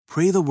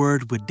Pray the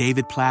Word with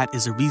David Platt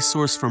is a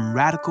resource from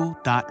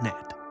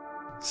Radical.net.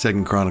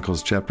 2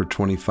 Chronicles chapter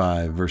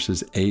 25,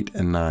 verses 8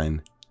 and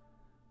 9.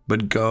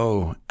 But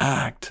go,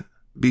 act,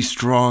 be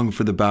strong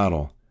for the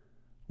battle.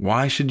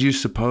 Why should you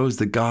suppose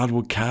that God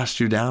will cast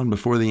you down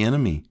before the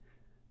enemy?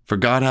 For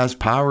God has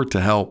power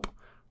to help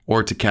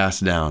or to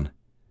cast down.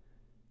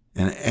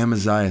 And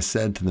Amaziah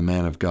said to the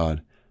man of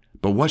God,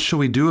 But what shall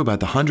we do about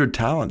the 100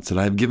 talents that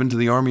I have given to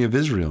the army of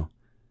Israel?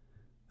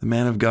 The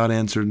man of God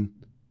answered,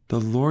 The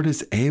Lord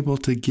is able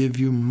to give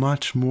you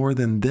much more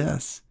than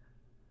this.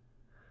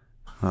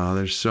 Oh,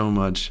 there's so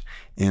much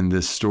in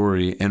this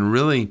story, and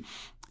really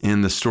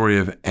in the story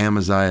of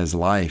Amaziah's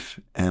life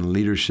and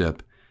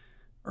leadership.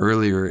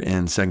 Earlier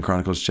in 2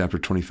 Chronicles chapter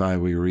 25,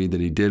 we read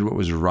that he did what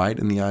was right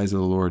in the eyes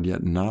of the Lord,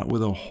 yet not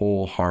with a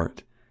whole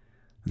heart.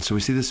 And so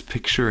we see this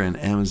picture in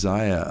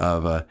Amaziah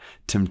of a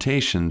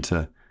temptation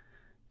to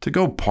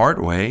go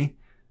part way,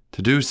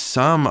 to do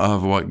some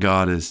of what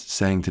God is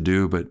saying to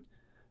do, but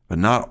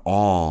not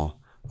all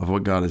of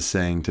what God is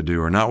saying to do,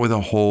 or not with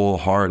a whole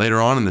heart. Later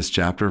on in this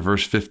chapter,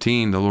 verse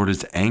 15, the Lord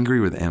is angry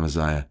with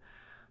Amaziah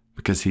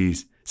because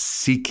he's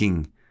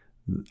seeking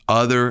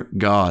other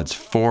gods,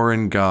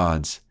 foreign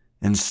gods,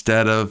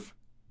 instead of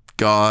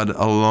God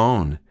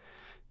alone.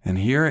 And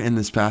here in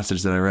this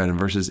passage that I read in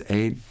verses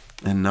 8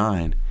 and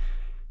 9,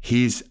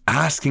 he's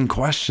asking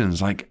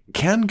questions like,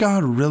 can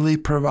God really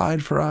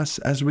provide for us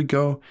as we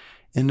go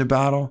into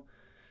battle?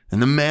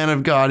 And the man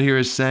of God here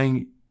is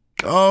saying,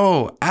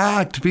 go,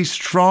 act, be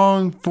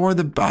strong for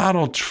the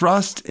battle,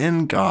 trust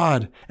in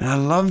God. And I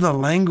love the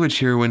language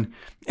here when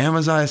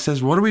Amaziah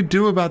says, what do we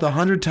do about the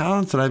 100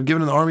 talents that I've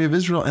given to the army of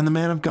Israel? And the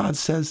man of God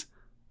says,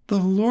 the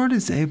Lord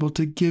is able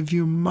to give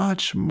you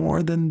much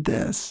more than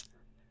this.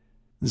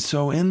 And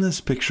so in this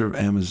picture of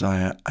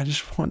Amaziah, I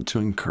just want to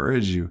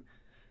encourage you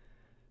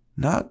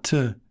not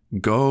to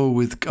go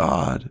with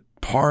God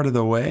part of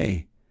the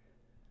way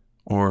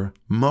or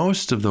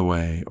most of the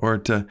way, or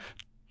to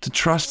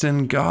trust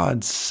in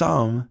God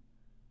some,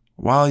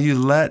 while you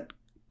let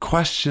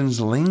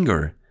questions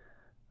linger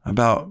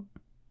about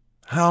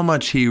how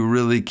much He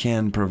really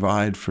can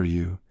provide for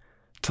you.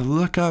 To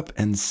look up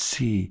and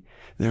see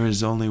there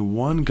is only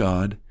one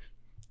God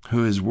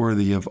who is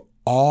worthy of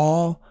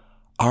all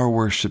our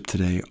worship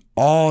today,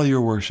 all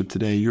your worship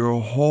today, your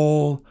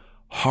whole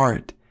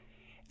heart.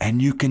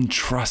 And you can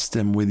trust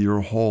Him with your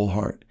whole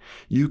heart.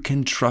 You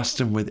can trust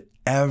Him with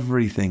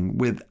everything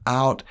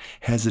without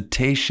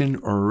hesitation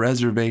or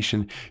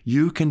reservation.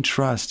 You can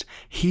trust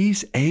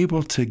He's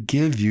able to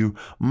give you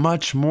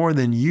much more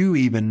than you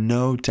even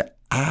know to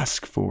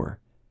ask for.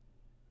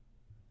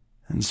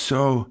 And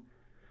so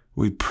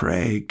we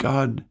pray,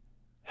 God,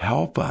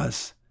 help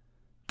us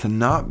to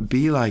not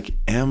be like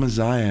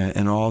Amaziah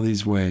in all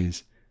these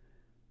ways.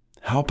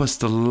 Help us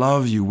to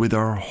love you with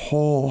our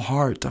whole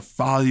heart, to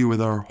follow you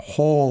with our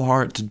whole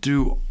heart, to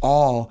do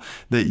all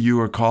that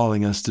you are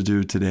calling us to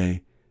do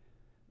today.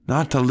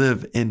 Not to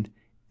live in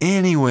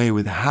any way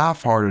with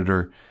half-hearted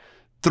or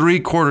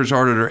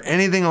three-quarters-hearted or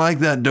anything like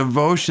that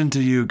devotion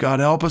to you. God,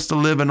 help us to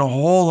live in a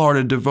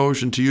wholehearted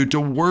devotion to you, to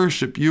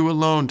worship you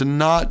alone, to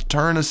not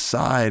turn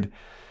aside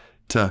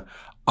to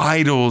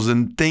idols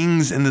and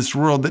things in this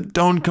world that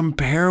don't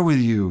compare with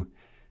you.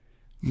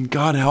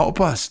 God,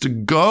 help us to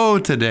go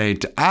today,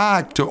 to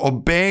act, to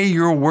obey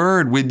your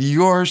word with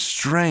your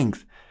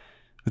strength,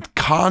 with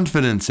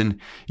confidence in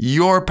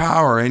your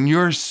power and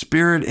your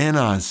spirit in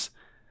us,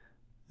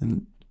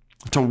 and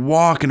to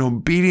walk in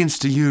obedience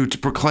to you, to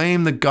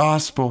proclaim the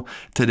gospel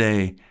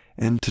today,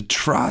 and to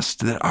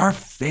trust that our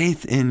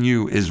faith in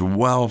you is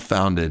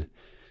well-founded,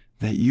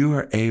 that you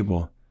are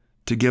able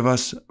to give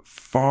us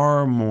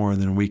far more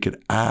than we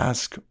could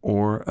ask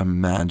or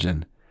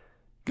imagine.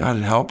 God,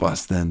 help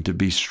us then to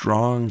be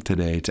strong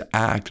today, to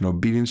act in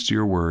obedience to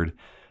your word,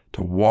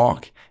 to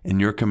walk in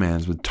your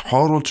commands with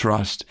total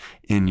trust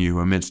in you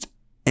amidst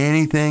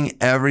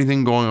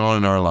everything going on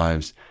in our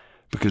lives,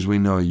 because we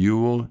know you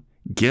will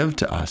give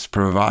to us,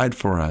 provide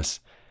for us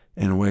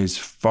in ways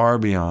far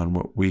beyond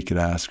what we could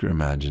ask or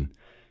imagine.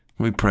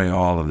 We pray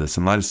all of this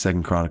in light of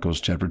 2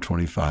 Chronicles chapter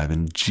 25.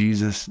 In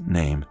Jesus'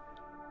 name,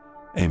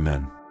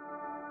 amen.